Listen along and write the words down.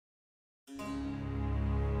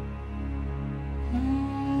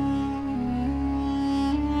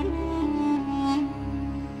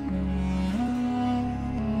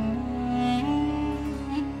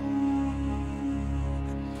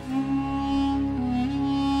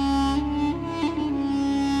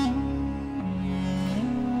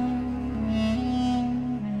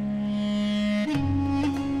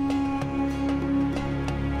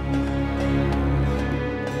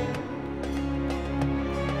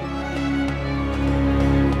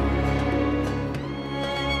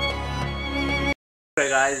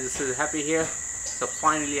guys, this is Happy here. So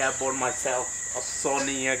finally I bought myself a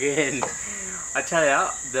Sony again. I tell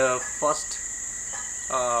ya, the first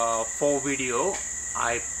 4 video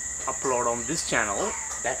I upload on this channel,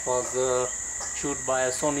 that was shoot by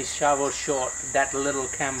a Sony shower shot, that little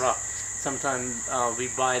camera. Sometimes we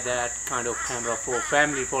buy that kind of camera for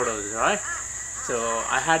family photos, right? So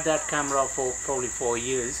I had that camera for probably 4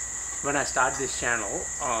 years. When I start this channel,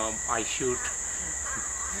 I shoot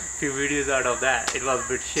few videos out of that. It was a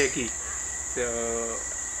bit shaky, so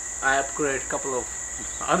I upgrade a couple of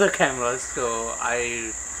other cameras, so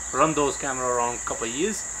I run those cameras around a couple of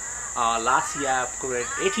years. Last year I upgraded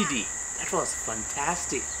ATD. That was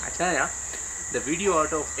fantastic. I tell ya, the video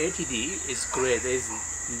out of ATD is great. There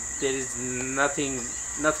is nothing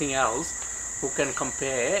else who can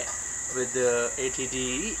compare with the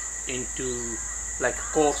ATD into like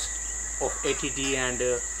cost of ATD and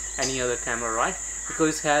any other camera, right?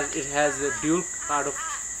 Because it has a dual out of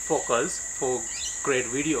focus for great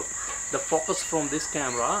video. The focus from this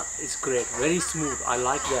camera is great, very smooth. I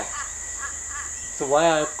like that. So why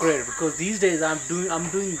I upgrade? Because these days I'm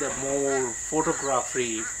doing the more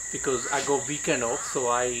photography, because I go weekend off, so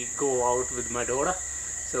I go out with my daughter.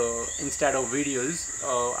 So instead of videos,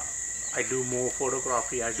 I do more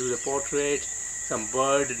photography. I do the portrait, some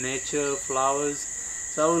bird, nature, flowers.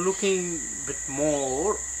 So I was looking a bit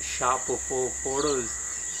more sharper for photos.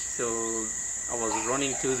 So I was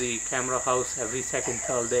running to the camera house every second,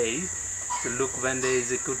 third day to look when there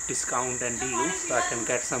is a good discount and deal, so I can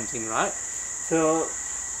get something, right? So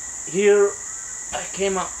here I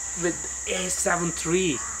came up with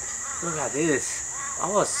A7III. Look at this. I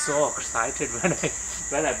was so excited when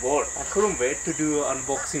I bought. I couldn't wait to do an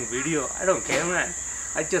unboxing video. I don't care, man.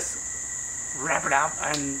 I just wrap it up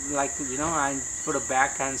and, like, you know, I put it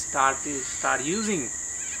back and start using.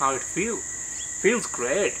 How it feels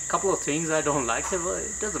great. Couple of things I don't like it, but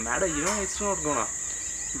it doesn't matter, you know, it's not gonna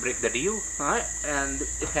break the deal, right? And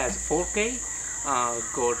it has 4K,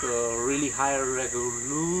 got a really high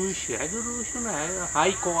resolution,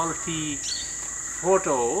 high quality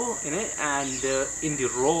photo in it, and in the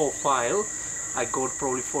raw file I got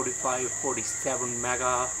probably 47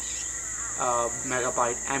 megabyte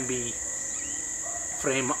MB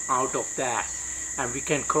frame out of that, and we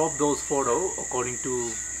can crop those photos according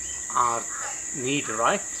to our need,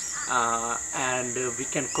 right? And we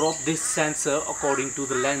can crop this sensor according to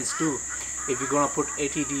the lens too. If you're gonna put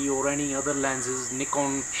ATD or any other lenses,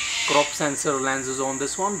 Nikon crop sensor lenses on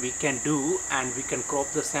this one, we can do, and we can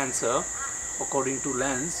crop the sensor according to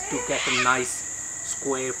lens to get a nice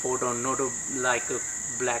square photo, not like a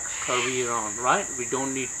black curvy around, right? We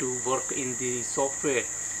don't need to work in the software.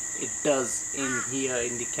 It does in here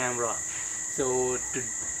in the camera. So to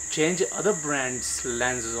change other brands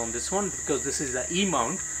lenses on this one, because this is the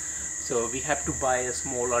E-mount, so we have to buy a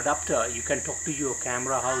small adapter. You can talk to your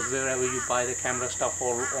camera house wherever you buy the camera stuff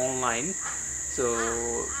or online,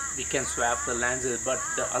 so we can swap the lenses, but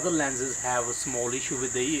the other lenses have a small issue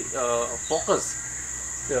with the focus.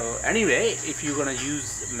 So anyway, if you're gonna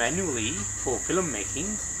use manually for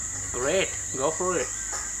filmmaking, great, go for it.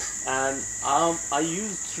 And I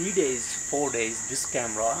used 3 days, 4 days this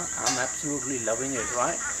camera. I'm absolutely loving it,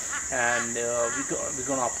 right? And we're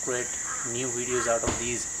gonna upgrade new videos out of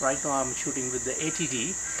these. Right now I'm shooting with the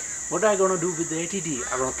ATD. What am I gonna do with the ATD?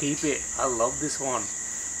 I'm gonna keep it. I love this one.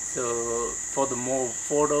 So for the more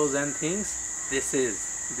photos and things, this is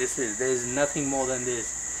there is nothing more than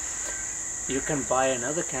this. You can buy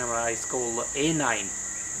another camera. It's called A9,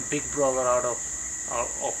 big brother out of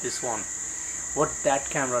this one. What that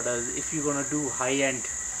camera does, if you're gonna do high-end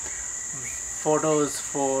photos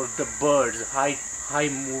for the birds, high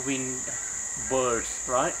moving birds,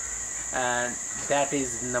 right? And that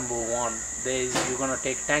is number one. You're gonna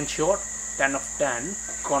take 10 shot, 10 of 10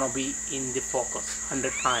 gonna be in the focus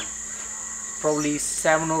 100 times. Probably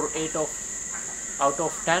 7 or 8 out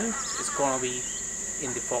of 10 is gonna be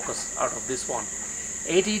in the focus out of this one.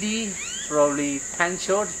 ATD, probably 10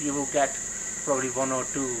 shots, you will get probably 1 or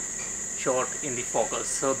 2 shot in the focus.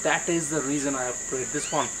 So that is the reason I upgraded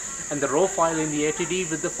this one. And the raw file in the ATD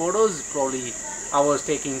with the photos, probably I was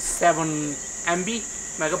taking 7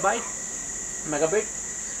 megabit.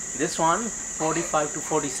 This one 45 to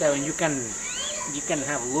 47. You can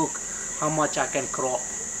have a look how much I can crop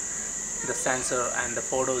the sensor and the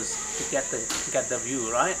photos to get the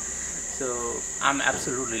view, right? So I'm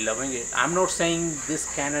absolutely loving it. I'm not saying this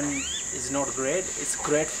Canon is not great. It's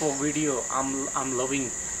great for video. I'm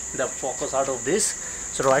loving the focus out of this.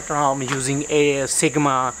 So right now I'm using a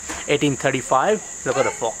Sigma 1835. Look at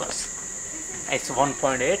the focus. It's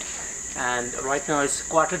 1.8, and right now it's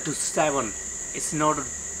 6:45. It's not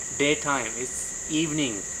daytime, it's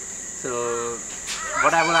evening. So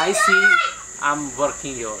whatever I see, I'm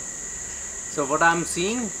working here. So what I'm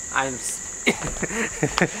seeing, I'm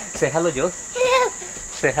say hello, Joe.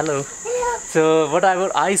 Say hello. So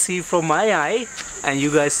whatever I see from my eye, and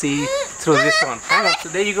you guys see through this one. So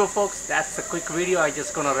there you go, folks. That's a quick video. I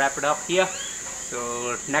just gonna wrap it up here.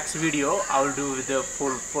 So next video I will do with the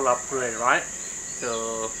full upgrade, right?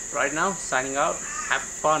 So right now, signing out. Have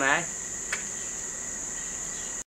fun, eh?